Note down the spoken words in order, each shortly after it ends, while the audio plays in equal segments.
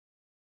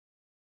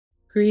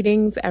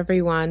Greetings,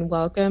 everyone.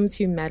 Welcome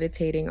to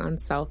Meditating on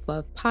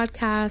Self-Love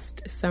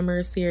podcast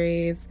summer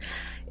series.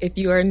 If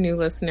you are a new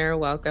listener,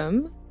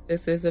 welcome.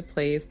 This is a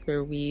place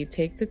where we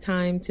take the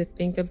time to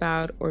think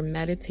about or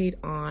meditate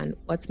on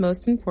what's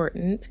most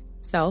important,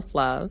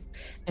 self-love.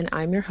 And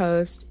I'm your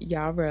host,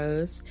 Ya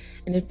Rose.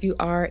 And if you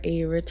are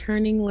a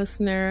returning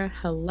listener,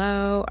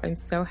 hello. I'm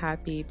so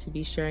happy to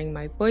be sharing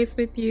my voice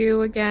with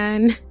you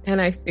again. And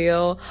I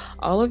feel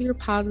all of your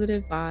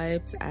positive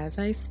vibes as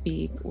I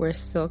speak. We're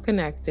still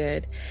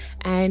connected.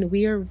 And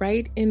we are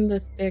right in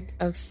the thick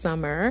of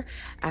summer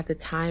at the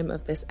time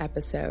of this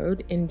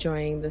episode,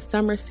 enjoying the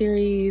summer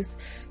series,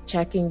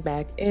 checking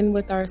back in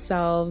with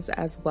ourselves,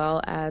 as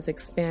well as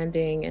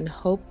expanding and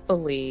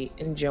hopefully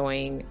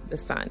enjoying the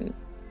sun.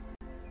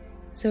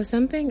 So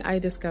something I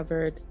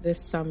discovered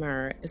this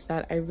summer is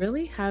that I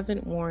really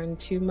haven't worn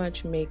too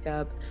much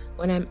makeup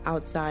when I'm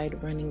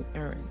outside running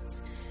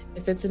errands.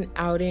 If it's an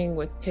outing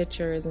with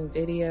pictures and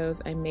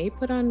videos, I may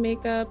put on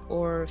makeup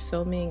or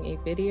filming a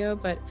video,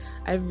 but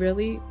I've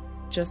really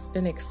just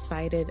been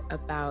excited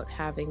about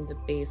having the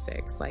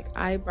basics like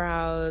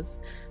eyebrows,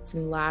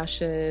 some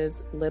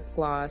lashes, lip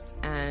gloss,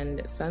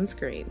 and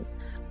sunscreen.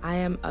 I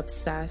am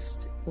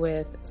obsessed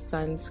with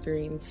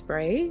sunscreen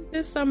spray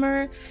this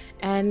summer,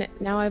 and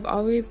now I've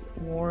always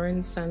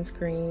worn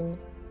sunscreen,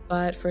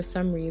 but for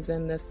some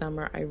reason this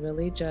summer I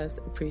really just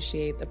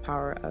appreciate the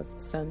power of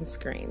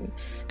sunscreen.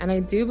 And I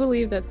do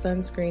believe that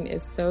sunscreen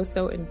is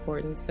so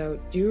important, so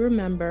do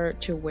remember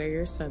to wear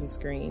your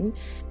sunscreen,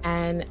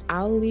 and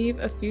I'll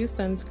leave a few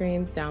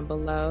sunscreens down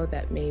below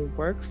that may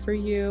work for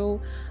you.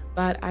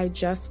 But I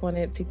just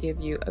wanted to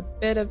give you a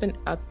bit of an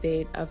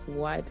update of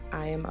what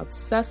I am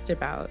obsessed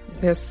about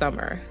this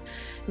summer.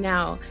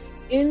 Now,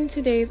 in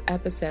today's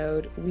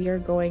episode, we are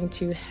going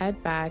to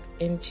head back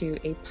into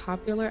a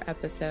popular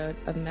episode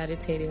of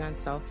Meditating on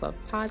Self-Love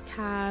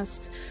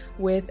podcast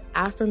with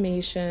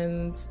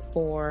affirmations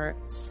for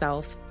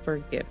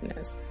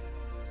self-forgiveness.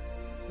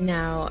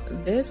 Now,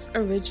 this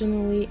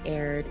originally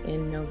aired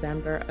in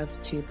November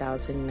of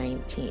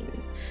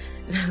 2019.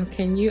 Now,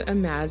 can you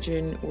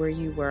imagine where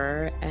you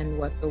were and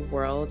what the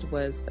world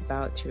was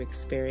about to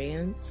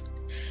experience?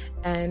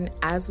 And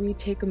as we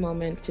take a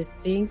moment to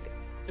think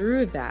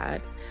through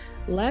that,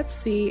 let's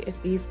see if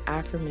these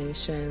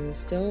affirmations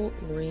still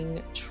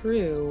ring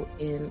true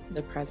in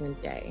the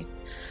present day.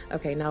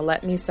 Okay, now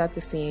let me set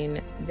the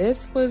scene.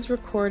 This was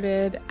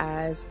recorded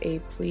as a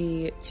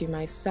plea to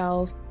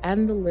myself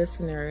and the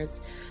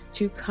listeners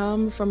to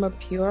come from a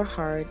pure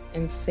heart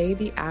and say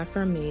the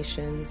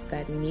affirmations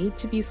that need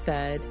to be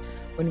said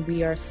when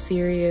we are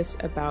serious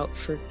about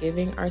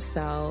forgiving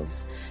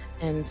ourselves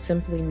and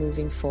simply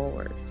moving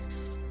forward.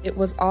 It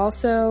was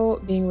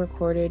also being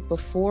recorded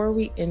before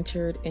we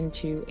entered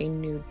into a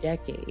new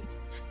decade.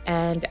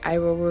 And I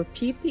will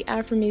repeat the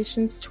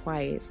affirmations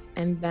twice,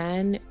 and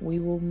then we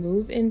will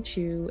move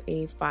into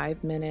a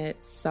 5-minute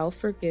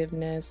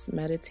self-forgiveness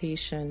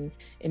meditation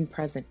in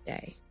present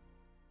day.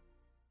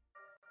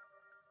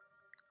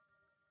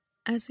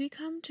 As we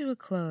come to a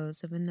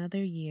close of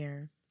another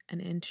year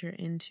and enter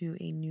into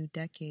a new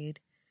decade,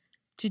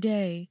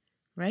 today,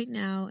 right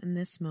now in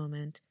this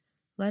moment,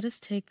 let us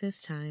take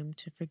this time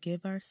to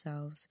forgive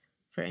ourselves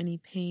for any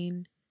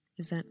pain,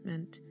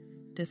 resentment,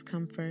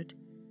 discomfort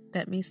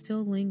that may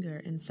still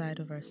linger inside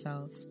of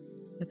ourselves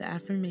with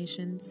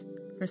affirmations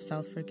for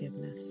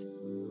self-forgiveness.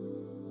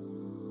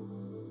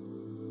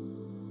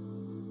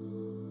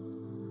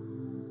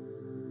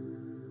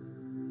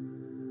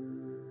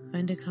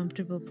 Find a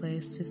comfortable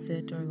place to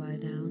sit or lie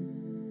down.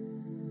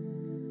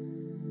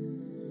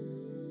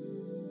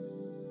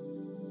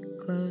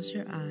 Close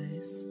your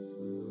eyes.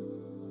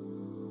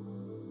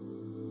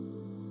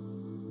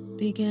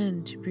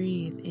 Begin to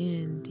breathe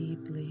in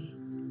deeply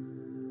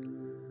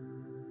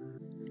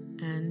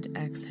and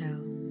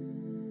exhale.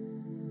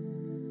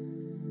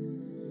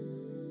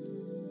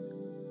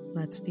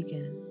 Let's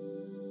begin.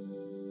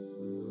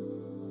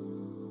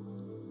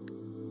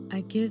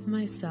 I give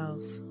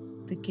myself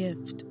the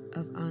gift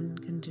of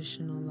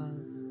unconditional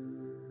love.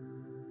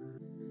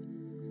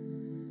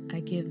 I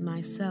give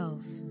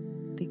myself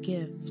the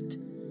gift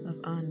of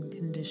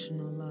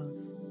unconditional love.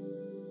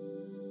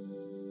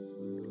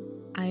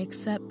 I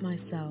accept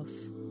myself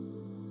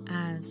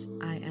as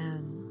I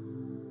am.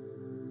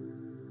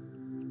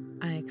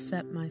 I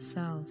accept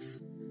myself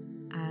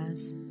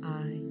as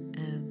I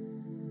am.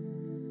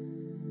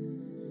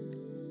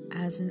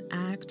 As an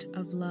act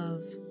of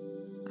love,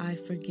 I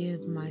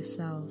forgive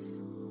myself.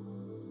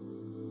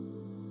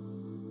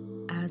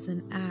 As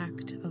an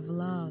act of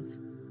love,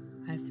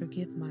 I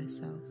forgive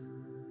myself.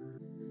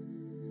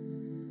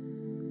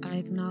 I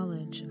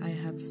acknowledge I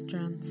have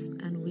strengths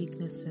and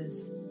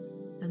weaknesses,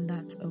 and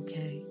that's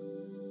okay.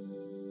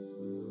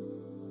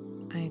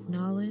 I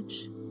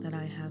acknowledge that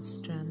I have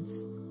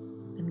strengths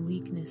and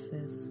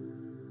weaknesses,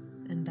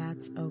 and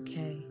that's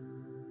okay.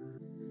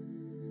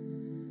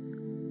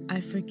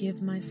 I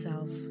forgive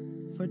myself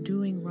for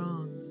doing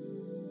wrong,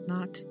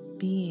 not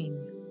being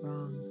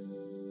wrong.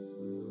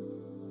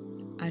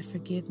 I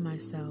forgive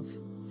myself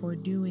for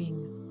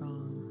doing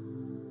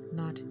wrong,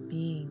 not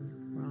being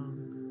wrong.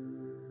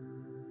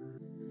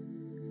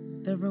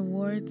 The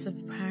rewards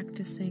of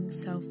practicing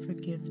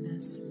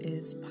self-forgiveness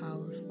is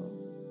powerful.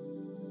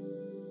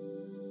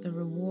 The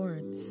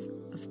rewards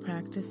of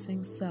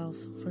practicing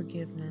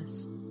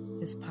self-forgiveness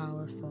is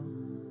powerful.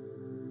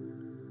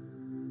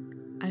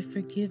 I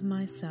forgive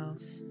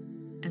myself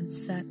and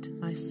set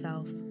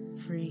myself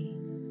free.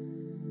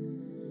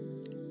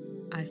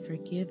 I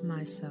forgive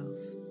myself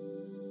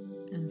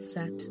and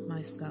set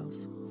myself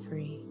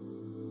free.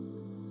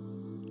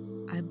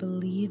 I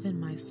believe in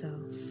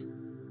myself.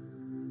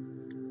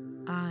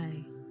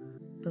 I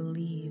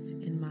believe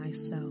in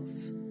myself.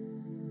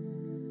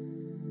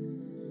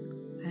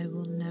 I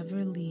will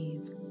never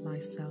leave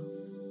myself.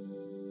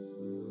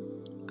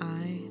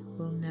 I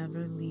will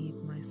never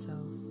leave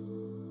myself.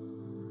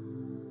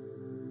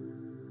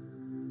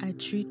 I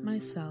treat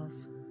myself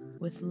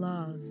with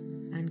love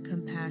and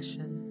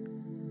compassion.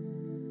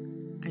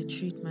 I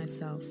treat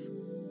myself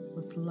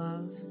with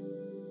love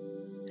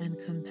and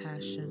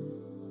compassion.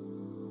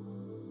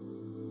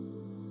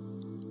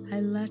 I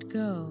let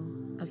go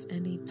of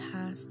any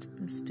past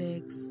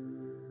mistakes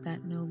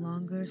that no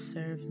longer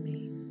serve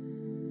me.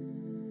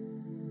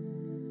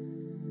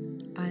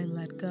 I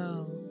let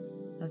go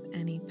of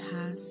any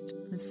past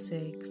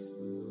mistakes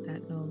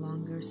that no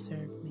longer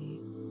serve me.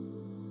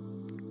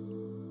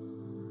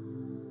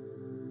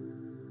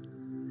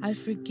 I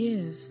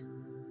forgive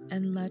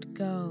and let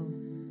go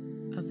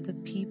of the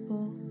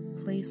people,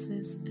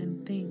 places,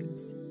 and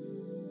things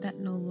that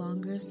no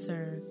longer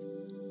serve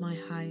my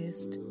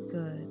highest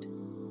good.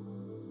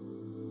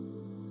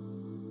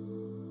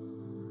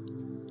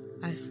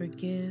 I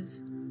forgive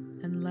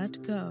and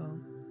let go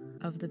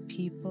of the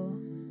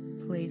people,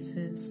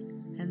 places,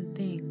 and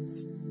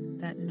things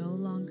that no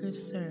longer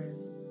serve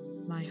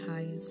my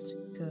highest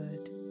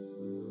good.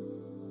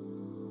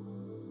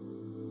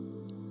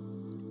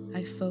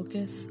 I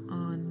focus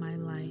on my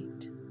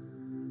light.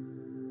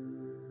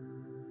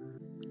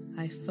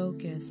 I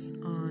focus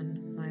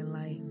on my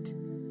light.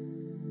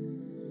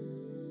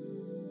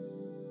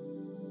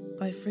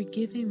 By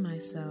forgiving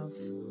myself,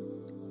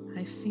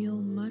 I feel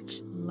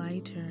much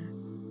lighter,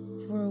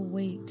 for a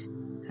weight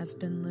has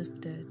been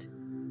lifted.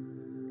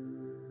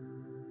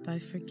 By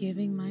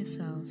forgiving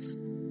myself,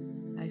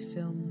 I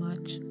feel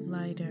much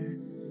lighter,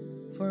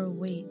 for a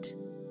weight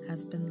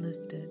has been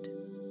lifted.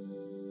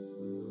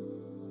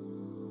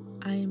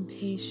 I am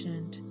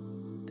patient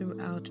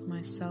throughout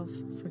my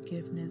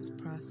self-forgiveness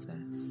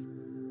process.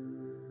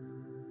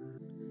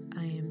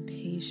 I am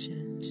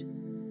patient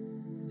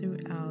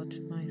throughout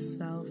my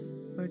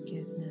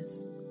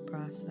self-forgiveness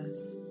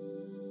process.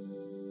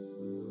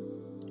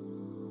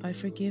 By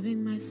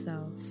forgiving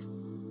myself,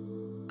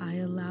 I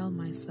allow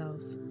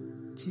myself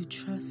to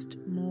trust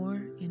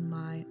more in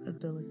my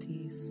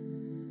abilities.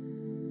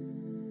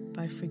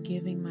 By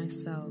forgiving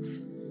myself,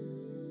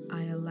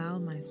 I allow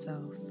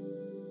myself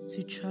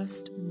to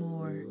trust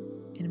more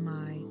in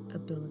my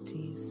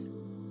abilities.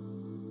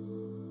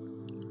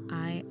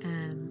 I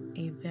am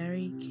a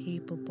very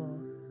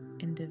capable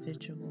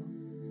individual.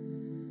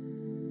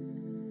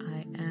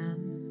 I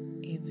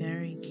am a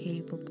very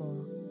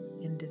capable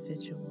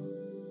individual.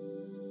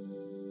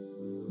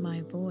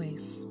 My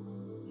voice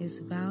is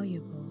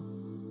valuable.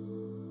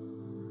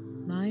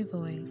 My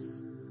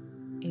voice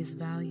is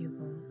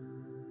valuable.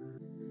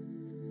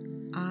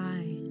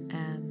 I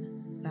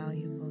am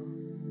valuable.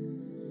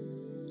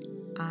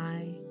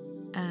 I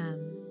am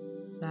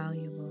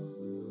valuable.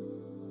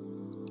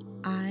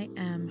 I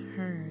am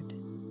heard.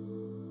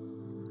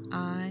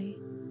 I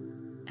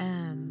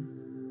am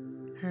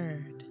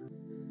heard.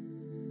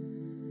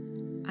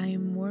 I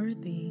am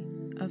worthy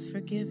of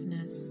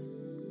forgiveness.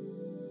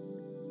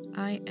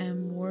 I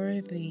am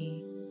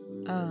worthy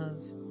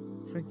of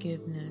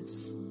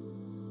forgiveness.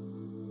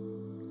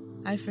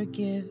 I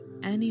forgive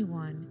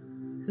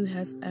anyone who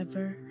has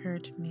ever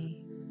hurt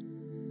me.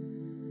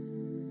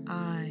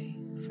 I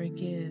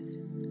forgive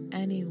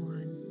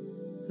anyone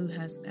who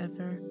has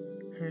ever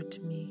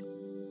hurt me.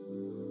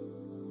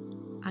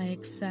 I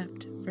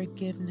accept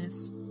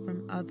forgiveness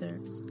from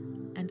others,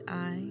 and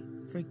I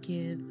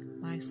forgive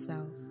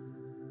myself.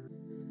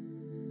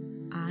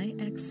 I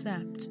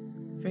accept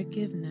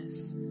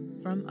forgiveness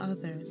from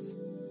others,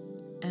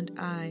 and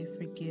I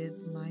forgive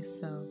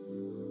myself.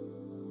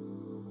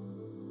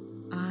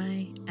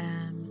 I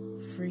am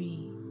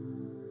free.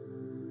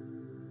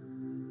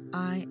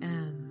 I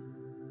am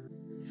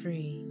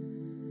free.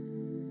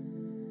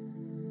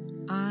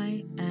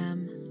 I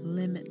am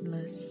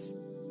limitless.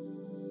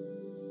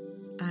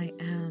 I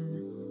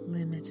am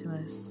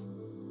limitless.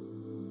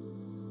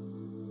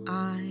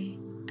 I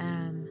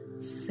am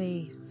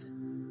safe.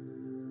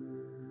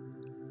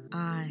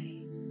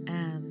 I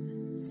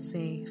am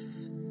safe.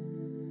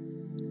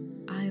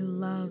 I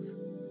love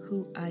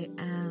who I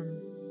am.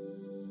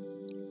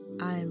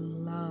 I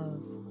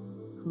love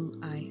who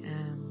I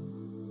am.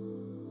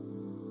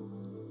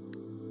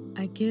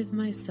 I give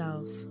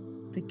myself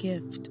the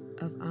gift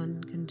of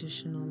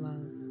unconditional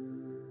love.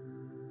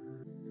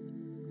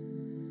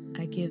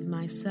 I give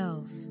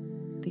myself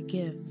the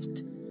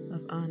gift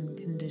of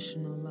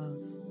unconditional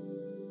love.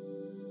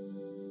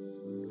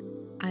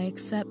 I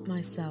accept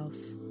myself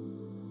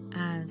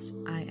as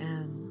I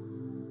am.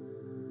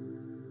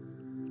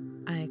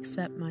 I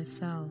accept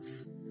myself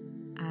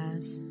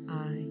as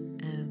I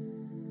am.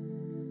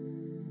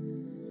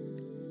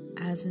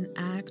 As an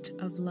act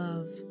of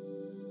love,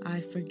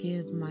 I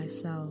forgive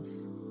myself.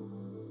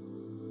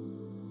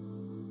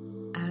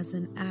 As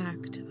an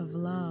act of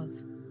love,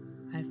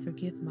 I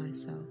forgive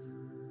myself.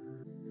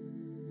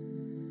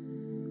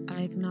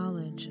 I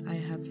acknowledge I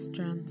have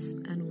strengths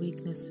and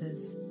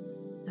weaknesses,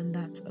 and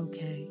that's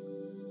okay.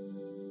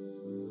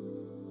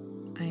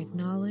 I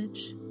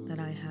acknowledge that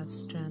I have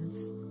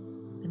strengths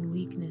and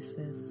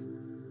weaknesses,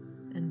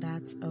 and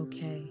that's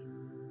okay.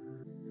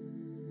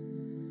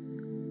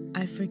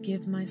 I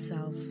forgive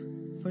myself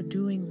for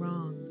doing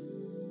wrong,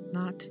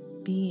 not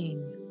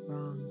being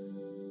wrong.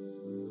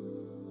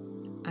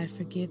 I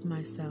forgive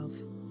myself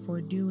for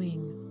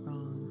doing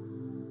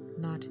wrong,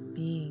 not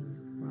being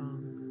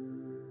wrong.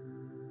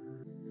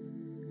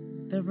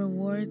 The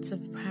rewards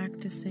of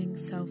practicing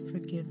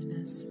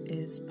self-forgiveness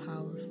is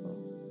powerful.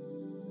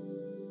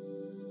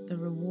 The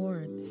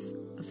rewards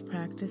of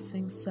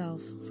practicing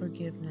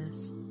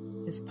self-forgiveness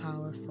is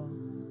powerful.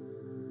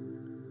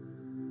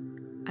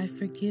 I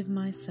forgive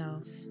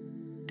myself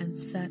and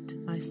set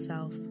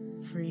myself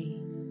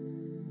free.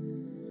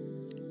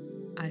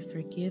 I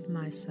forgive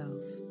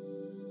myself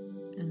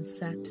and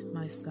set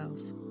myself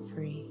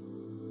free.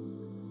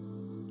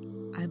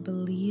 I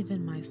believe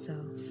in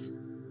myself.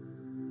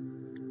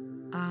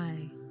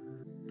 I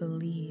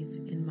believe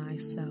in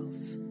myself.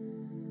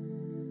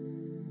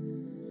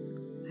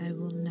 I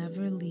will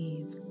never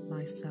leave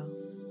myself.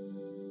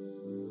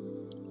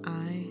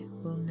 I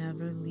will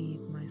never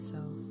leave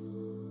myself.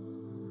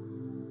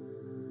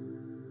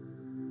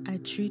 I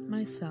treat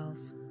myself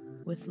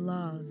with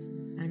love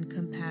and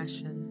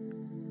compassion.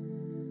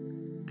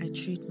 I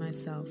treat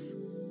myself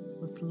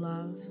with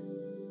love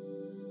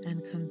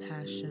and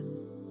compassion.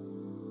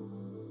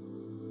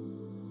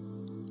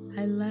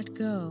 I let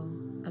go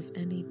of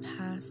any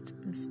past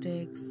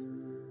mistakes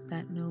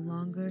that no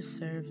longer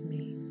serve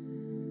me.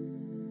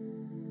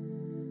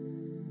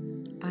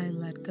 I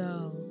let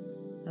go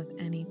of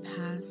any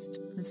past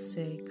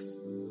mistakes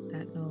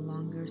that no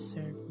longer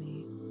serve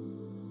me.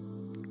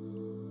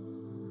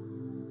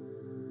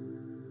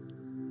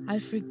 I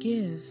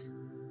forgive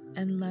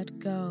and let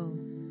go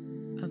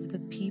of the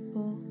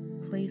people,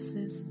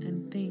 places,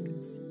 and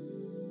things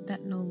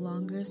that no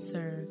longer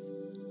serve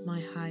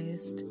my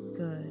highest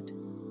good.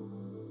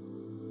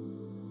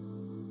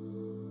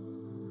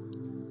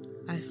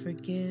 I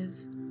forgive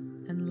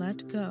and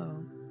let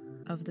go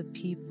of the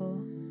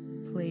people,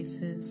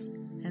 places,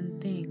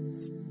 and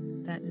things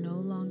that no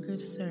longer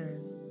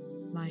serve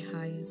my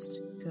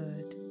highest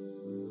good.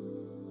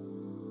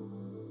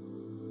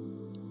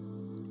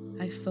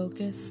 I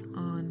focus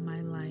on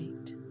my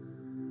light.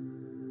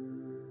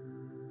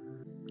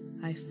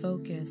 I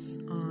focus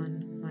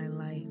on my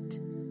light.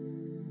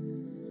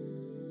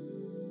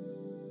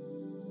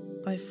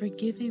 By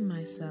forgiving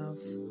myself,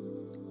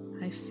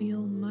 I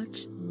feel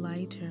much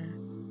lighter,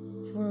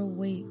 for a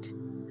weight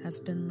has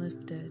been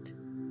lifted.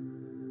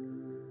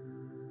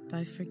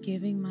 By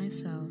forgiving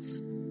myself,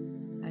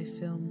 I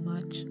feel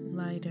much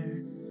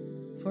lighter,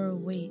 for a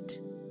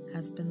weight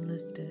has been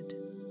lifted.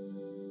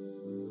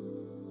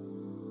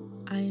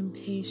 I am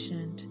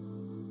patient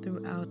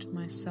throughout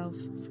my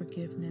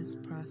self-forgiveness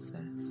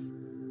process.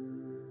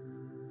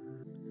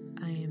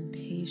 I am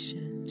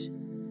patient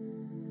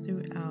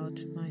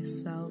throughout my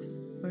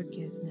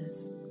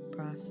self-forgiveness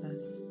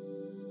process.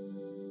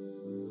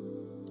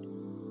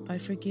 By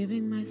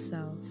forgiving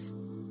myself,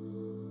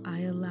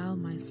 I allow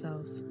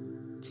myself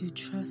to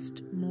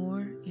trust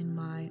more in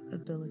my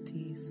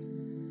abilities.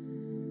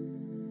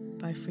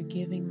 By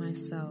forgiving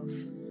myself,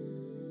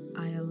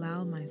 I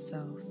allow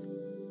myself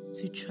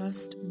to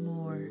trust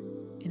more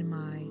in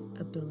my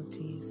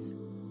abilities.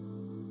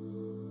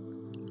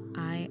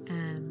 I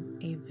am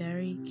a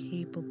very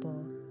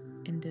capable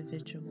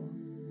individual.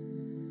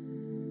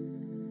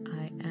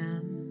 I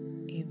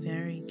am a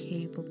very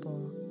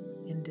capable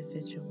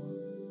individual.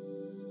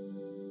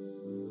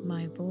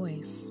 My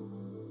voice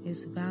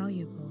is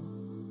valuable.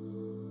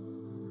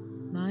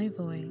 My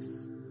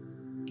voice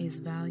is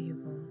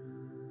valuable.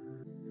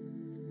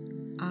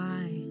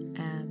 I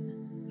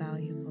am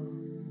valuable.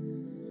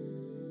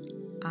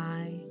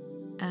 I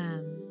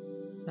am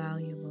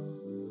valuable.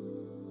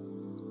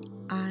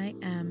 I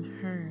am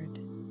heard.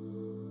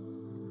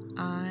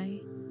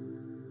 I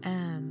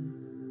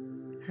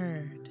am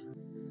heard.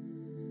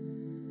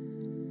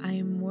 I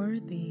am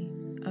worthy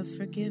of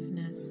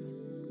forgiveness.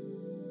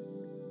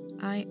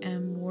 I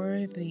am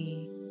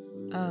worthy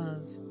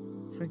of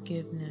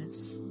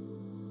forgiveness.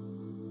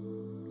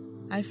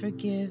 I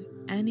forgive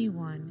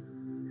anyone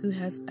who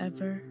has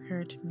ever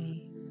hurt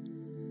me.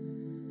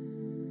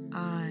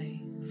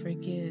 I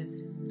forgive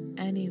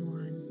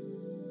anyone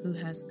who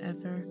has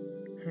ever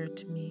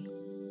hurt me.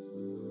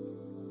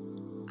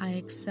 I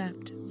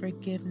accept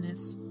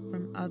forgiveness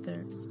from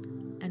others,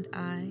 and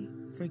I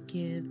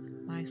forgive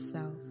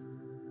myself.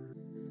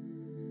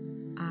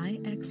 I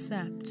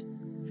accept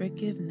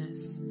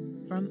forgiveness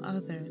from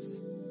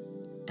others,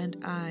 and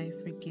I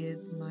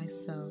forgive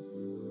myself.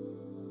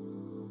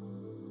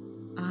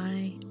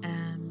 I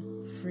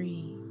am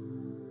free.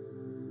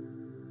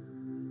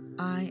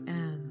 I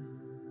am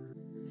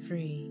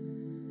free.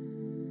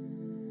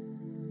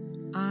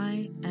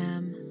 I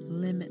am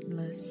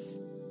limitless.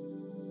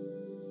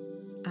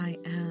 I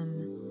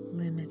am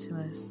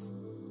limitless.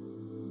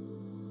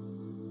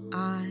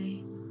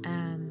 I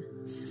am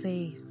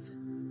safe.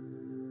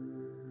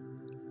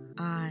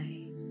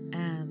 I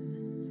am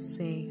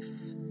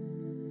safe.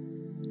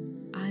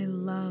 I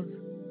love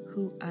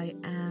who I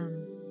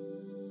am.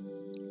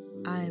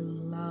 I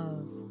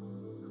love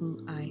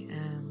who I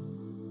am.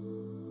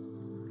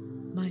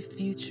 My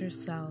future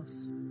self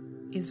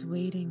is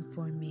waiting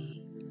for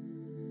me.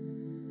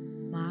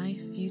 My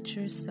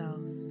future self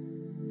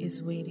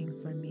is waiting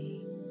for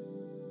me.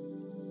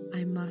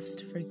 I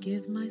must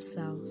forgive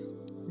myself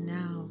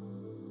now.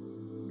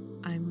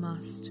 I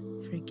must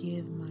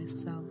forgive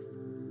myself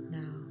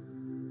now.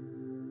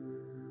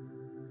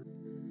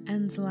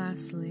 And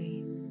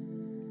lastly,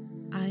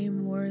 I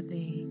am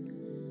worthy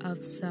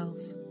of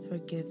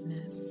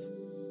self-forgiveness.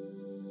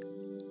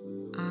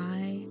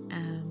 I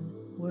am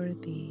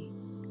worthy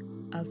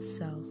of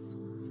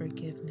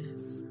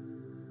self-forgiveness.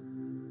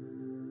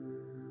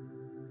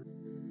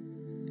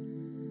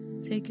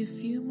 Take a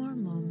few more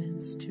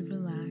moments to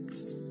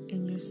relax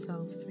in your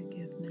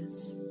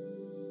self-forgiveness.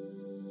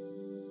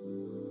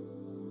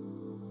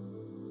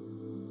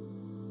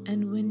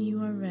 And when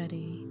you are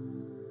ready,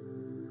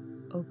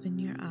 open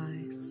your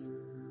eyes.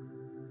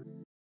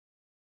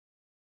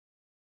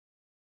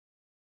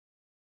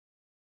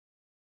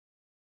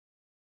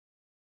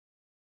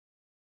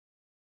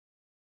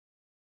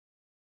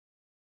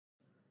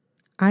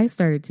 I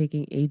started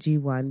taking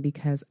AG1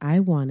 because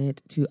I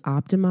wanted to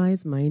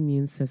optimize my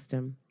immune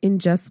system. In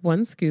just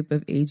one scoop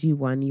of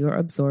AG1, you're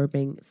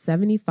absorbing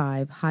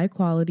 75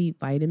 high-quality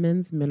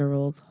vitamins,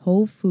 minerals,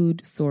 whole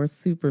food source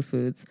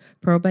superfoods,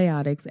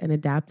 probiotics, and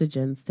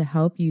adaptogens to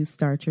help you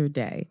start your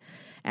day.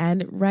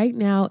 And right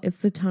now, it's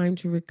the time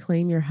to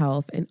reclaim your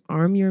health and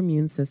arm your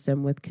immune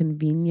system with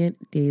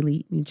convenient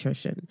daily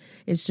nutrition.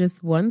 It's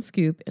just one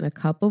scoop in a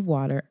cup of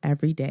water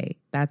every day.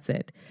 That's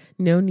it.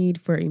 No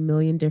need for a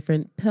million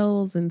different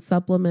pills and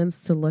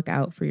supplements to look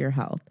out for your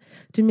health.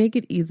 To make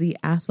it easy,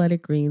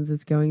 Athletic Greens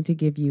is going to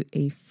give you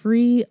a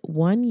free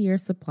 1-year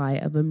supply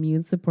of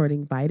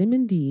immune-supporting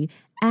vitamin D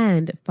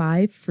and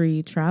 5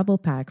 free travel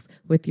packs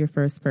with your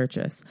first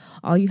purchase.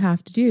 All you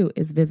have to do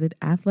is visit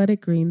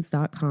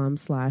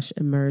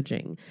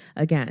athleticgreens.com/emerging.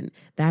 Again,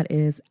 that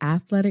is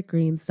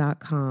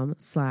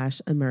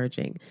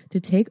athleticgreens.com/emerging to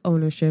take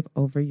ownership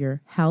over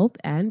your health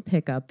and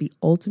pick up the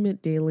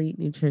ultimate daily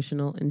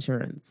nutritional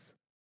insurance.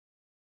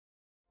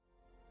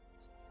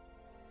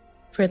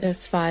 For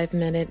this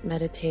 5-minute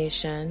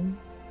meditation,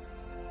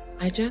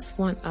 I just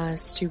want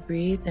us to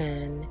breathe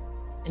in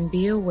and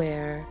be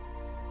aware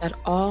that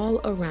all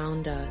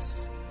around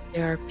us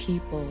there are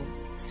people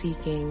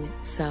seeking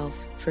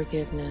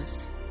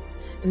self-forgiveness,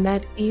 and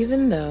that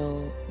even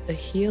though the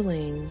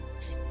healing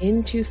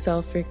into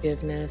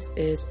self-forgiveness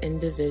is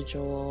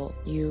individual,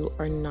 you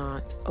are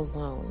not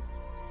alone.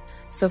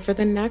 So for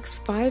the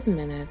next 5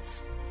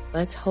 minutes,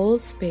 let's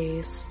hold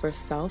space for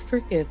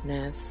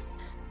self-forgiveness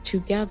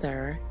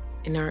together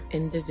in our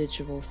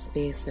individual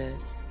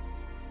spaces.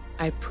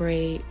 I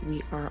pray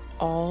we are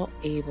all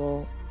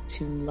able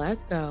to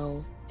let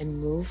go and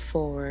move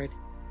forward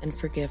and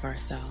forgive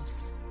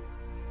ourselves.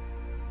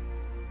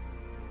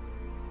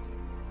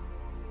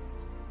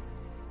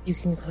 You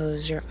can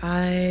close your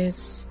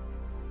eyes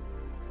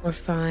or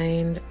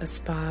find a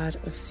spot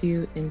a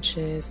few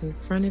inches in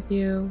front of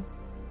you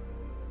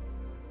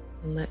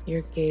and let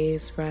your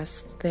gaze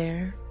rest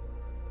there.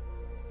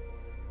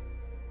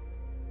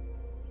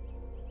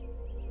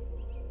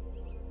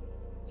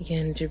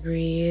 Begin to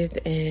breathe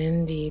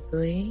in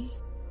deeply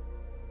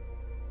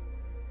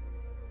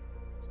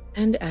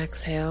and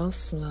exhale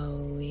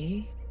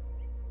slowly.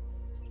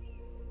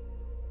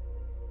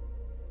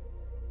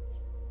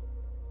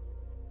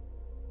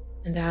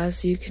 And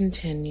as you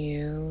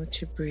continue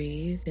to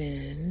breathe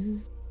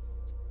in,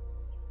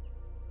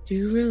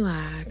 do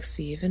relax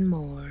even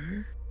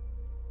more.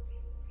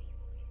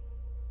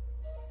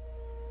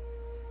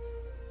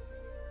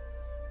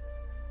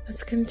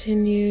 Let's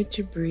continue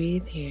to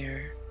breathe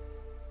here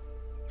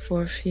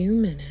for a few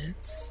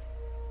minutes,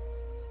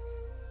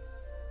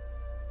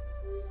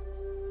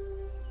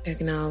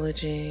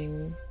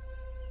 acknowledging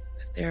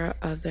that there are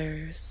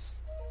others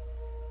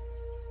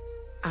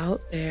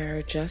out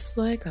there just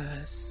like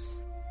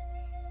us,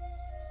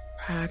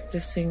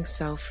 practicing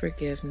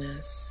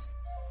self-forgiveness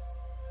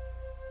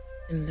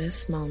in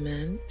this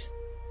moment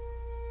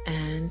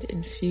and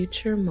in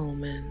future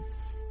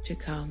moments to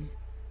come.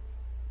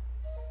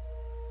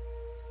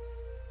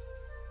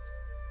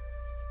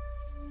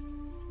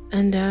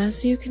 And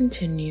as you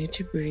continue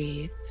to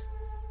breathe,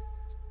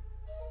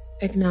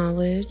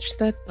 acknowledge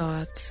that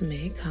thoughts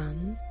may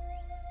come.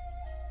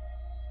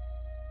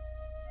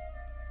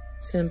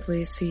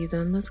 Simply see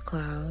them as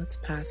clouds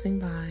passing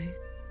by.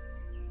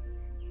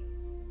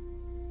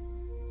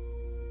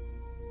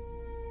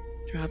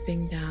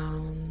 dropping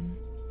down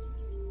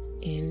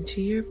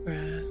into your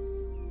breath.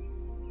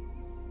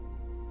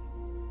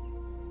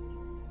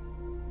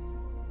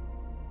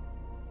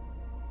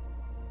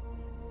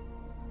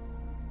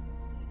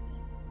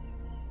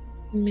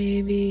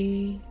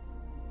 Maybe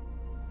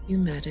you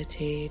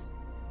meditate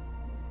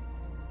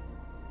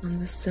on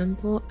the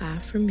simple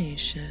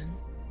affirmation,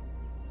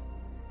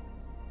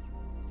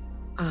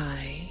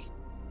 I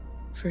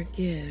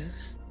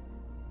forgive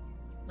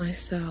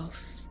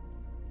myself.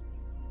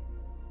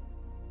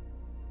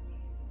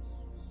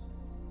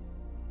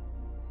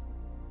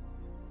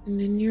 And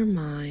in your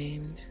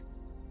mind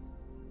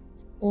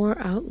or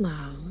out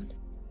loud,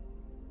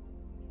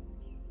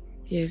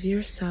 give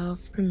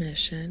yourself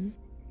permission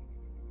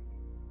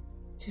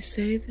to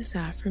say this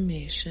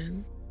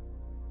affirmation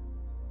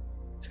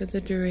for the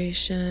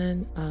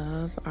duration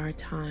of our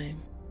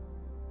time.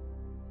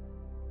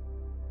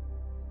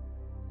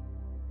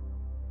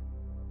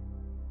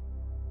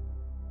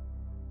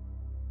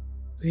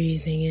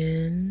 Breathing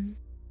in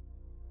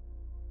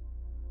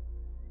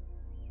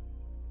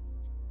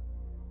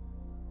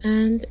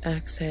and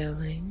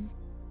exhaling.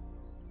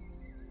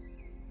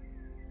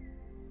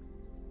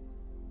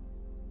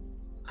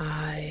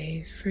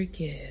 I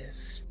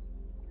forgive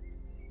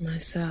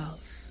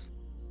myself.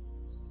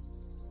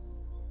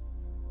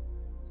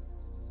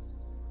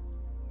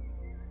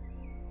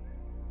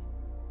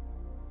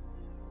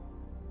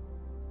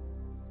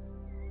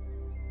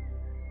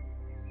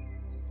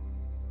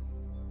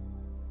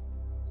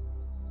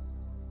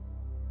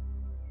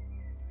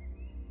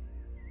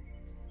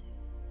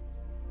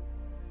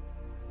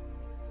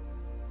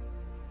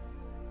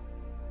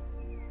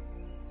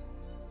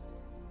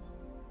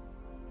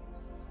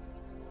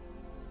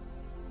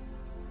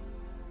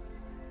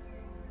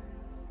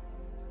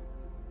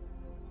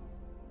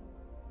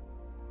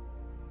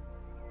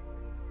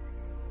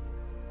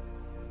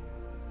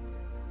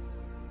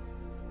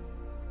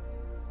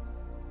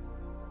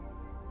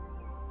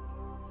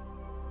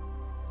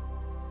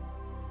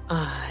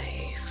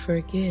 I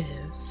forgive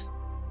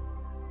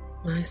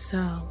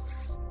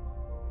myself.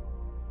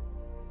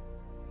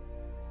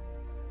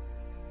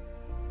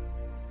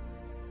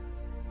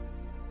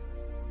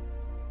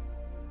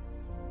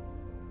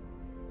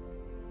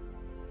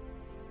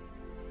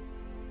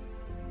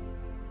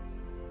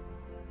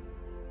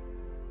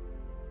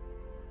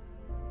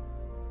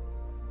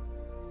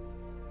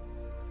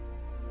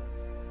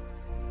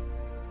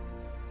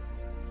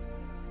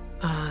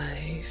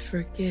 I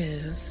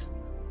forgive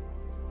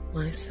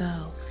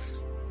myself.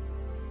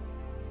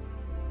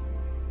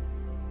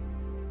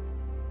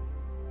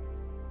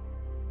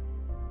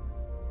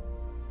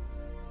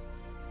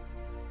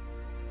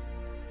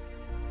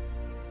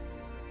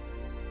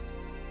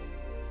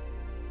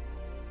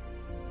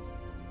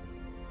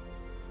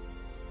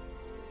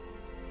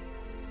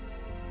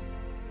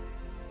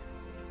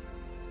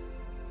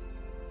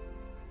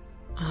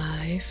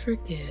 I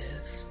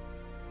forgive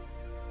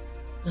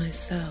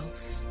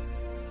myself.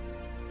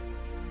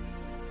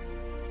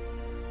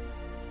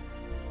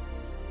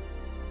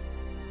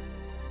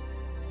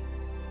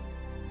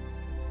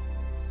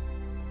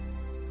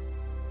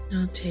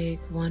 Now take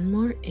one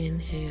more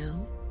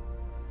inhale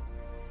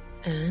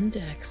and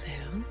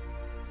exhale.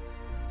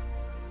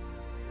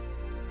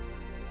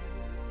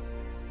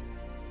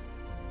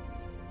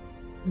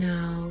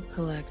 Now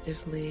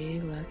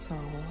collectively, let's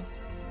all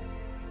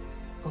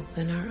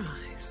open our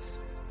eyes.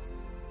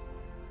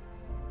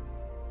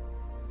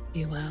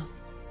 Be well.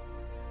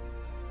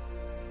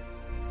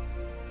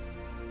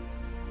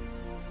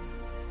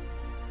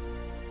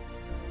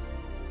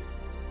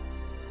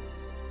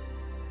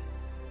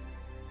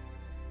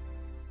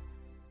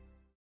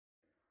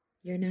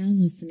 You're now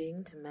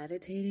listening to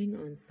Meditating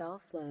on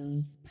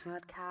Self-Love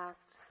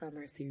podcast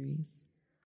summer series.